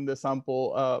increasing the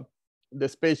sample, the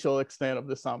spatial extent of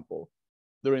the sample.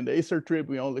 During the Easter trip,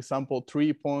 we only sampled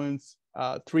 3 points,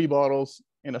 3 bottles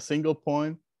in a single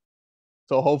point.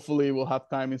 So hopefully we'll have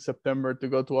time in September to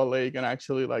go to a lake and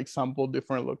actually like sample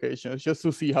different locations just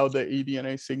to see how the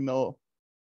eDNA signal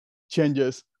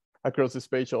changes across the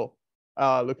spatial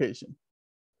location.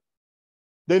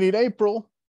 Then in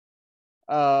April,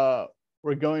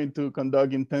 we're going to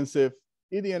conduct intensive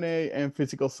eDNA and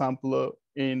physical sample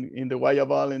in the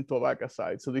Guayabal and Tobaca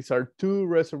site. So these are 2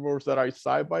 reservoirs that are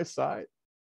side by side,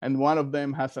 and one of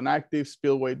them has an active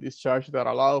spillway discharge that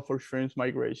allows for shrimp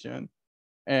migration,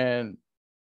 and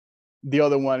the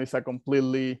other one is a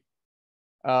completely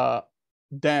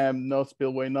dam, no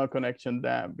spillway, no connection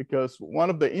dam. Because one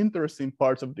of the interesting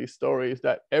parts of this story is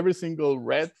that every single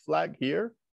red flag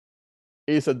here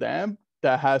is a dam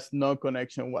that has no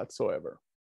connection whatsoever.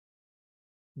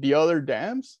 The other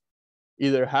dams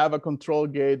either have a control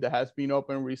gate that has been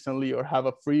opened recently or have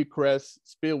a free crest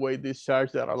spillway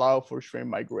discharge that allow for shrimp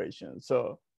migration.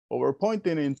 So what we're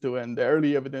pointing into, and the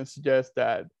early evidence suggests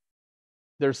that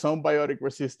there's some biotic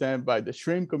resistance by the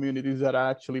shrimp communities that are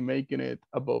actually making it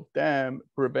above dam,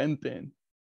 preventing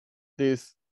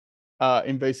this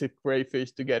invasive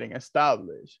crayfish to getting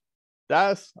established.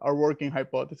 That's our working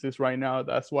hypothesis right now.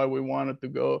 That's why we wanted to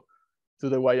go to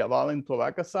the Guayabal and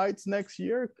Tobaca sites next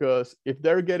year, because if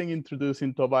they're getting introduced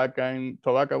in Tobaca, and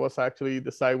Tobaca was actually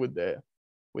the site with the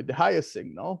highest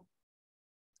signal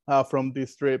from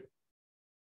this trip,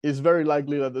 it's very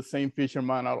likely that the same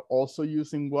fishermen are also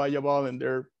using Guayabal, and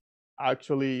they're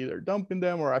actually either dumping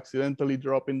them or accidentally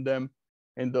dropping them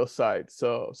in those sites.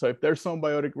 So if there's some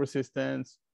biotic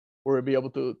resistance, we'll be able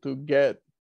to get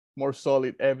more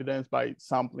solid evidence by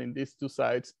sampling these two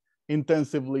sites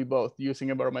intensively, both using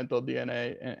environmental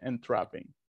DNA and trapping.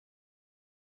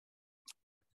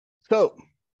 So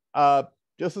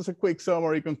just as a quick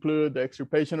summary, conclude the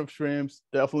extirpation of shrimps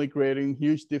definitely creating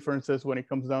huge differences when it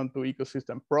comes down to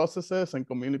ecosystem processes and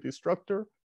community structure.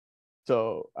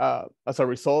 So as a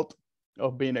result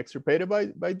of being extirpated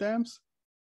by dams.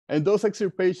 And those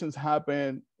extirpations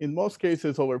happened in most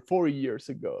cases over 40 years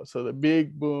ago. So the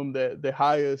big boom, the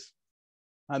highest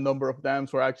number of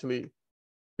dams were actually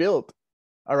built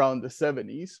around the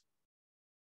 70s.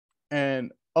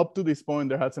 And up to this point,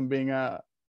 there hasn't been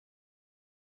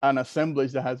an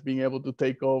assemblage that has been able to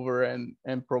take over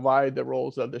and provide the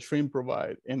roles that the shrimp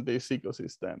provide in this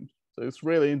ecosystem. So it's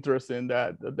really interesting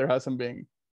that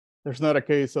there's not a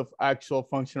case of actual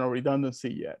functional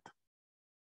redundancy yet.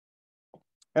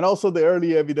 And also the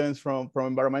early evidence from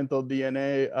environmental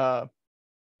DNA,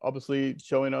 obviously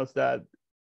showing us that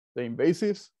the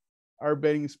invasives are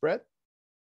being spread.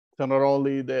 So not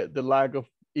only the lack of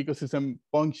ecosystem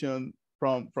function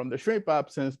from the shrimp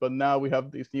absence, but now we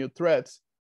have these new threats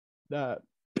that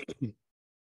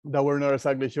we're not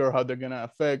exactly sure how they're gonna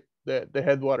affect the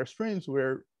headwater streams,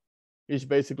 where is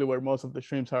basically where most of the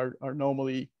shrimps are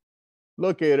normally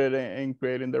located and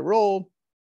creating their role.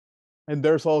 And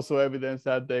there's also evidence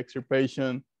that the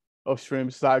extirpation of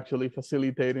shrimps is actually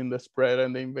facilitating the spread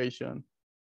and the invasion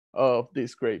of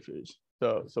these crayfish.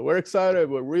 So we're excited.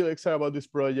 We're really excited about this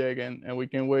project, and we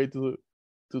can't wait to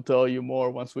tell you more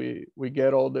once we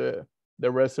get all the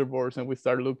reservoirs and we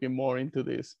start looking more into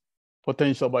this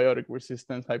potential biotic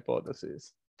resistance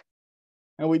hypothesis.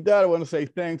 And with that, I want to say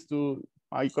thanks to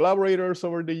my collaborators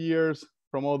over the years,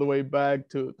 from all the way back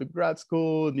to grad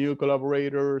school, new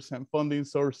collaborators and funding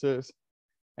sources.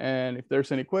 And if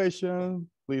there's any question,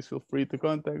 please feel free to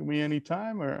contact me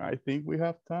anytime, or I think we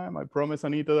have time. I promise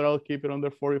Anita that I'll keep it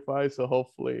under 45, so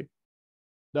hopefully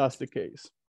that's the case.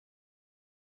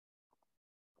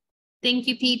 Thank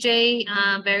you,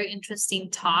 PJ. Very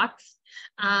interesting talk.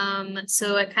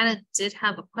 So I kind of did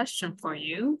have a question for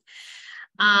you.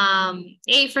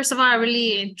 First of all, I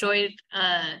really enjoyed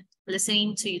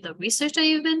listening to the research that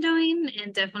you've been doing,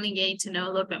 and definitely getting to know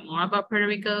a little bit more about Puerto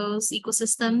Rico's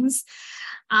ecosystems.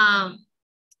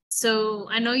 So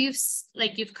I know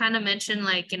you've kind of mentioned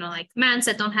like mans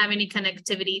that don't have any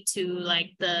connectivity to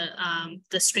like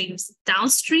the streams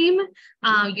downstream.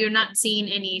 You're not seeing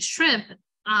any shrimp.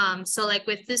 So like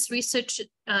with this research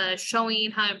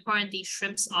showing how important these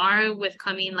shrimps are with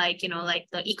coming like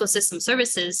the ecosystem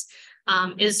services,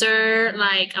 is there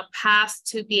like a path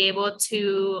to be able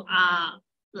to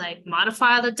like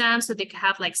modify the dam so they could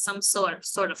have like some sort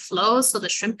of flow so the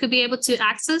shrimp could be able to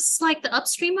access like the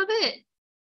upstream of it?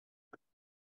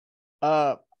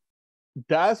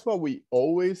 That's what we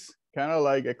always kind of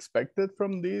like expected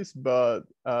from these, but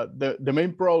the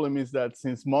main problem is that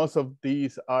since most of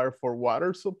these are for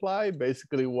water supply,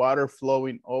 basically water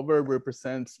flowing over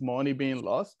represents money being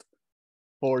lost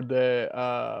for the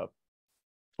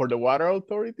water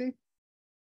authority.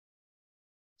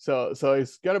 So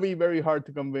it's gonna be very hard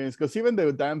to convince, because even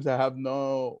the dams that have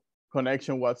no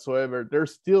connection whatsoever,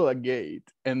 there's still a gate,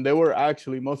 and they were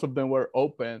actually, most of them were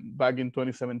open back in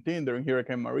 2017 during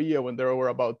Hurricane Maria when they were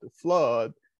about to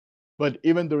flood. But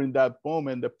even during that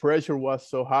moment, the pressure was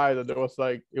so high that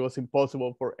it was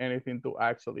impossible for anything to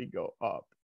actually go up.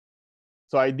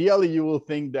 So ideally, you will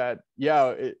think that,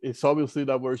 yeah, it's obviously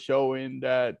that we're showing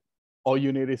that all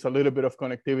you need is a little bit of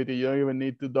connectivity. You don't even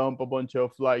need to dump a bunch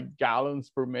of like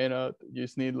gallons per minute. You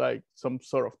just need like some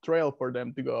sort of trail for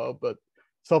them to go up. But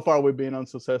so far, we've been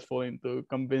unsuccessful into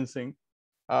convincing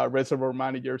reservoir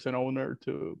managers and owners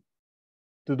to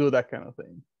do that kind of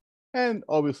thing. And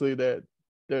obviously, the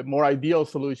more ideal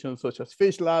solutions, such as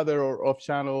fish ladder or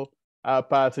off-channel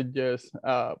passages,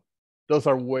 those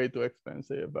are way too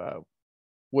expensive.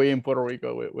 We in Puerto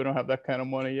Rico, we don't have that kind of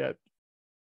money yet.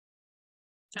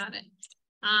 Got it.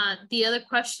 The other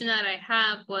question that I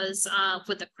have was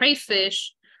with the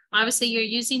crayfish, obviously you're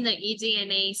using the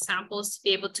eDNA samples to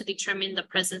be able to determine the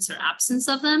presence or absence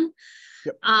of them.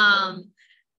 Yep.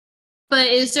 But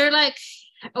is there like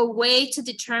a way to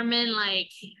determine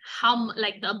like how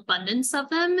like the abundance of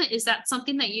them? Is that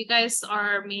something that you guys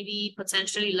are maybe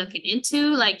potentially looking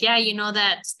into? Like, yeah, you know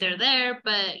that they're there,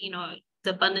 but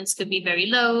the abundance could be very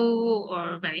low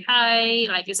or very high?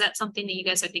 Like, is that something that you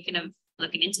guys are thinking of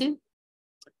looking into?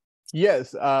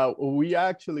 Yes, we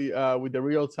actually, with the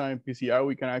real-time PCR,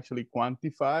 we can actually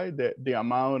quantify the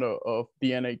amount of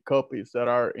DNA copies that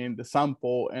are in the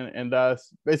sample. And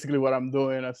that's basically what I'm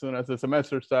doing as soon as the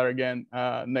semester starts again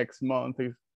next month,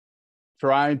 is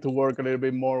trying to work a little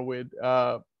bit more with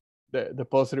the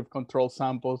positive control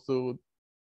samples to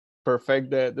perfect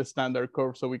the standard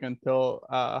curve so we can tell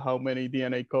how many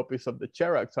DNA copies of the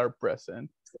Cherax are present.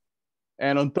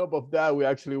 And on top of that, we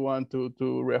actually want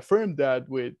to reaffirm that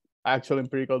with actual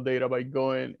empirical data by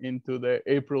going into the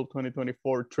April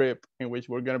 2024 trip, in which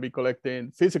we're going to be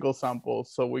collecting physical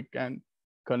samples so we can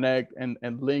connect and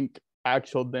link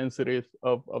actual densities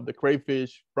of the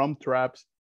crayfish from traps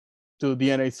to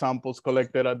DNA samples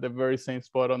collected at the very same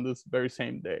spot on this very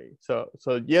same day. So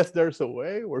yes, there's a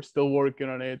way. We're still working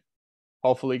on it.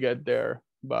 Hopefully get there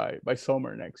by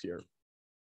summer next year.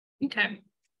 Okay,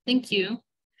 thank you.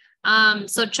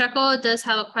 So Checo does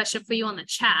have a question for you on the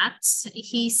chat.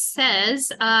 He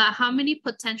says, how many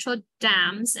potential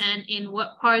dams and in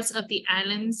what parts of the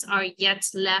islands are yet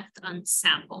left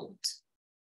unsampled?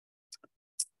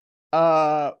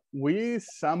 We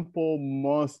sample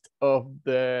most of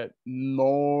the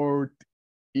northeastern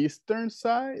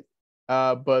side,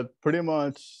 but pretty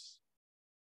much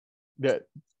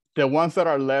the ones that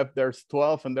are left, there's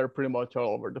 12, and they're pretty much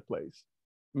all over the place.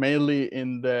 Mainly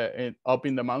up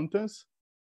in the mountains.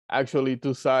 Actually,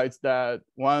 two sites that,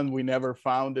 one, we never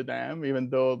found the dam, even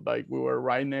though like we were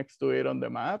right next to it on the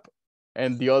map,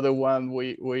 and the other one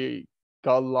we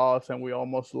got lost and we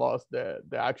almost lost the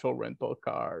actual rental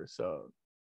car. So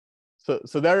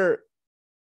they're,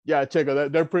 yeah,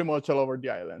 Checo, they're pretty much all over the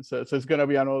island. So it's gonna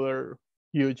be another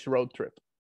huge road trip.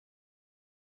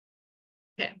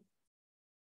 Okay.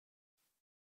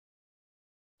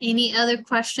 Any other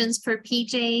questions for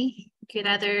PJ? You could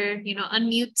either,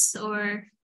 unmute or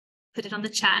put it on the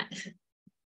chat.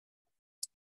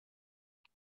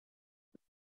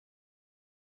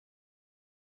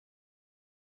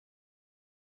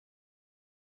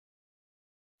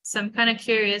 So I'm kind of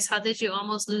curious, how did you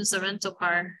almost lose the rental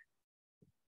car?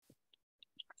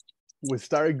 We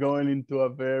started going into a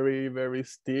very, very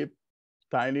steep,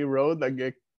 tiny road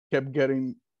that kept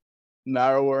getting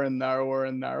narrower and narrower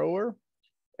and narrower.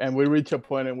 And we reached a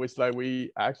point in which like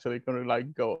we actually couldn't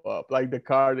like go up. Like the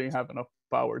car didn't have enough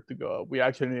power to go up. We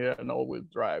actually needed an all-wheel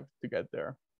drive to get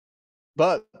there.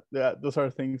 But yeah, those are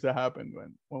things that happen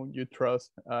when you trust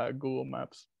Google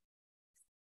Maps.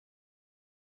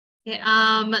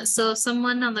 Yeah, so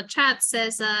someone on the chat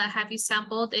says, have you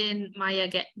sampled in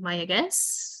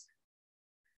Mayaguez?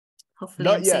 Hopefully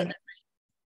Not I'm yet. saying that.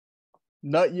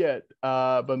 Not yet,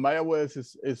 but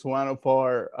Mayaguez is one of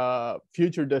our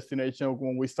future destinations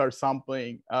when we start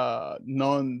sampling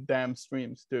non-dam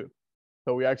streams too.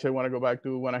 So we actually want to go back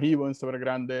to Guanajibo and Sabana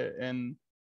Grande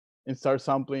and start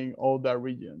sampling all that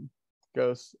region.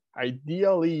 Because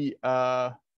ideally,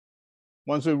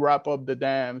 once we wrap up the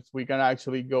dams, we can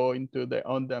actually go into the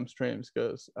undammed streams.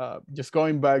 Because just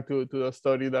going back to the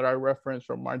study that I referenced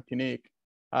from Martinique,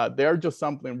 they're just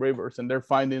sampling rivers and they're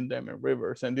finding them in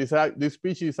rivers. And this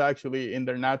species actually in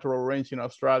their natural range in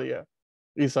Australia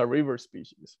is a river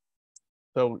species.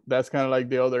 So that's kind of like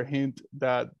the other hint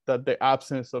that the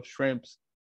absence of shrimps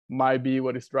might be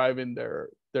what is driving their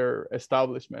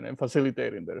establishment and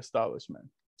facilitating their establishment.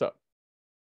 So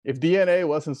if DNA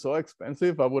wasn't so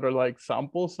expensive, I would have like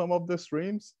sampled some of the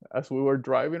streams as we were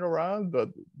driving around, but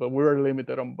we were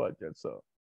limited on budget. So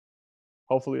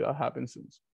hopefully that happens soon.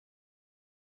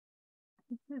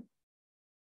 Mm-hmm.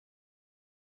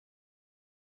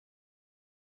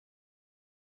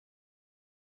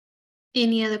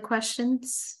 Any other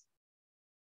questions?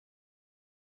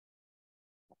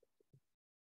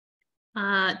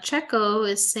 Checo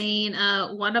is saying,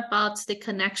 what about the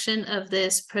connection of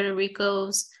this Puerto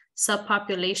Rico's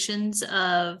subpopulations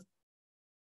of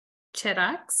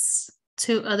Cherax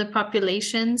to other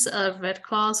populations of red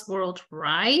claws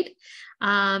worldwide?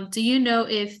 Do you know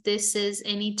if this is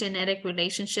any genetic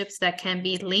relationships that can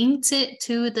be linked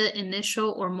to the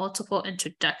initial or multiple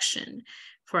introduction?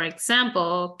 For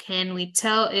example, can we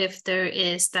tell if there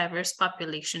is diverse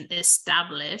population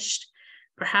established?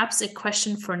 Perhaps a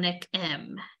question for Nick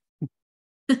M.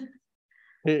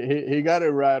 He got it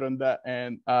right on that.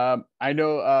 And I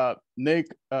know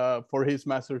Nick, for his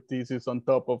master thesis, on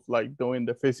top of like doing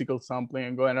the physical sampling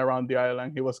and going around the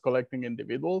island, he was collecting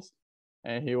individuals.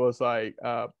 And he was like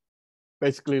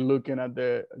basically looking at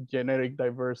the genetic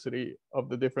diversity of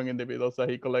the different individuals that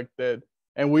he collected.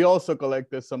 And we also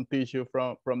collected some tissue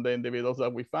from the individuals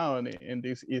that we found in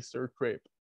this Easter trip.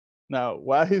 Now,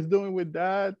 what he's doing with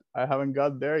that, I haven't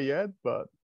got there yet, but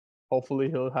hopefully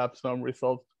he'll have some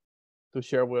results to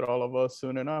share with all of us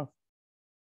soon enough.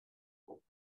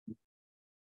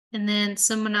 And then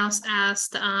someone else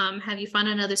asked, have you found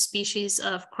another species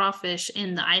of crawfish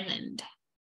in the island?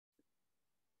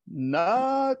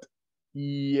 Not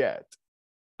yet.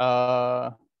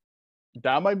 That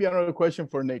might be another question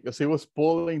for Nick, because he was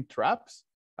pulling traps.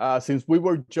 Since we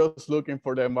were just looking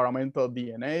for the environmental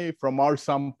DNA from our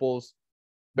samples,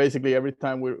 basically every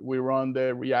time we run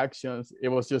the reactions, it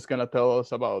was just gonna tell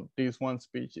us about this one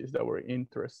species that we're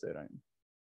interested in.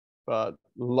 But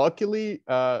luckily,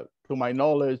 to my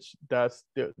knowledge, that's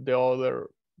the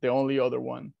only other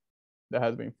one that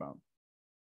has been found.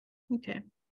 Okay.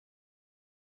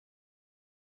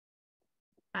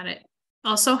 Got it.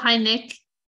 Also, hi, Nick.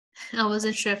 I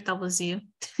wasn't sure if that was you.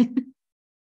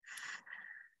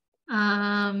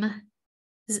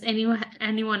 Does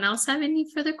anyone else have any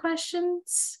further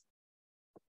questions?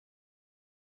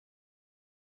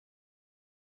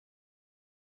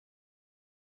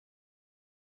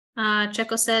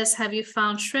 Checo says, have you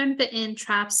found shrimp in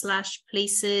traps /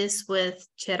 places with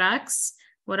chiracs?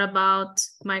 What about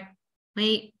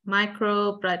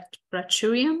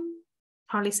microbrachurium?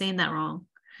 Probably saying that wrong.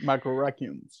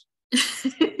 Macroraccoons.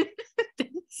 Thank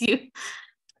you.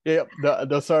 Yeah,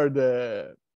 those are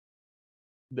the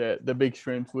big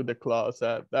shrimps with the claws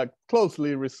that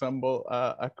closely resemble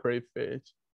a crayfish.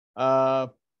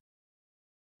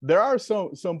 There are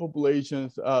some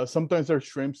populations. Sometimes there's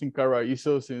shrimps in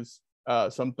Caraizo, since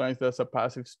sometimes there's a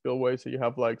passive spillway, so you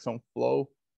have like some flow,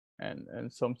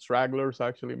 and some stragglers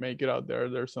actually make it out there.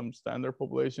 There's some standard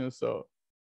populations, so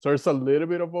there's a little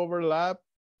bit of overlap.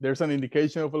 There's an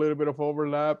indication of a little bit of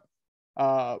overlap.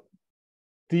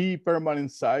 The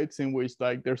permanent sites in which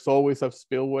like there's always a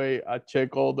spillway, I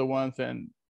check all the ones, and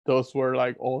those were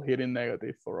like all hitting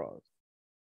negative for us.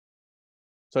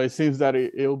 So it seems that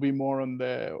it'll be more on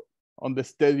the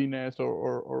steadiness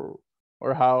or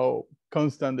how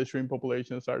constant the shrimp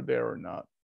populations are there or not.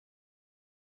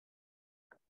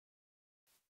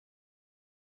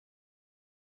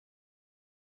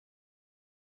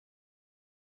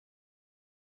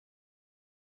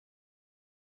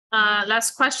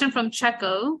 Last question from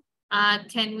Checo.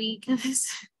 Can we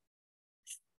convince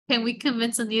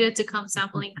Anita to come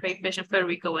sampling crayfish in Puerto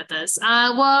Rico with us?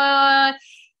 Well,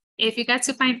 if you got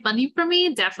to find funding for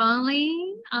me,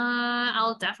 definitely.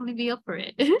 I'll definitely be up for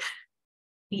it.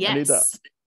 Yes.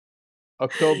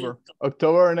 Anita,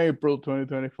 October and April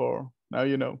 2024. Now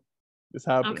you know it's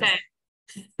happening. Okay.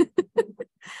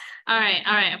 All right.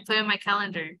 I put it in my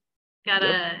calendar.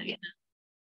 Gotta, you know,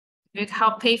 if you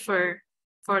help pay for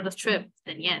the trip,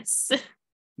 then yes.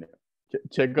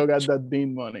 Checo got that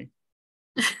Dean money.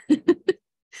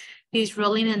 He's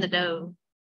rolling in the dough.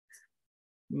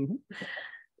 Mm-hmm.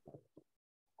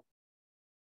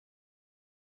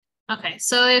 Okay,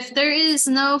 so if there is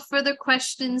no further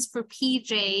questions for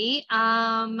PJ,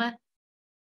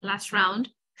 last round.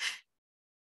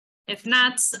 If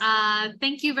not,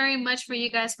 thank you very much for you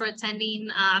guys for attending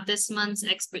this month's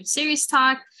Expert Series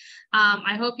Talk.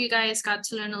 I hope you guys got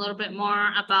to learn a little bit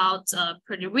more about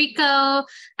Puerto Rico,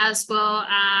 as well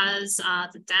as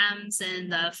the dams and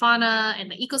the fauna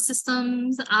and the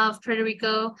ecosystems of Puerto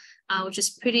Rico, which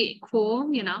is pretty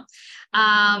cool, you know.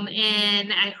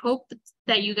 And I hope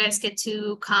that you guys get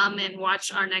to come and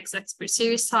watch our next Expert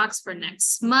Series Talks for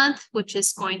next month, which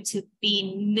is going to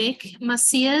be Nick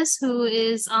Macias, who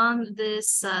is on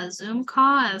this Zoom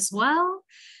call as well.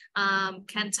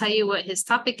 Can't tell you what his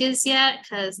topic is yet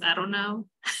because I don't know.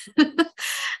 But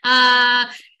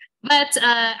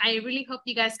I really hope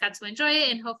you guys got to enjoy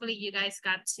it, and hopefully you guys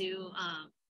got to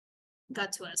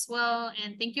as well.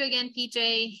 And thank you again,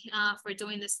 PJ, for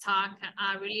doing this talk.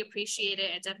 I really appreciate it.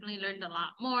 I definitely learned a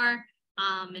lot more.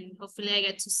 And hopefully I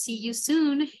get to see you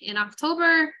soon in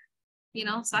October, you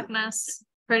know, Sacnas,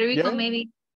 Puerto Rico, maybe.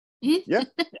 Yeah,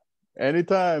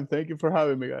 anytime. Thank you for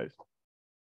having me, guys.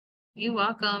 You're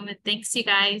welcome. And thanks, you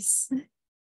guys.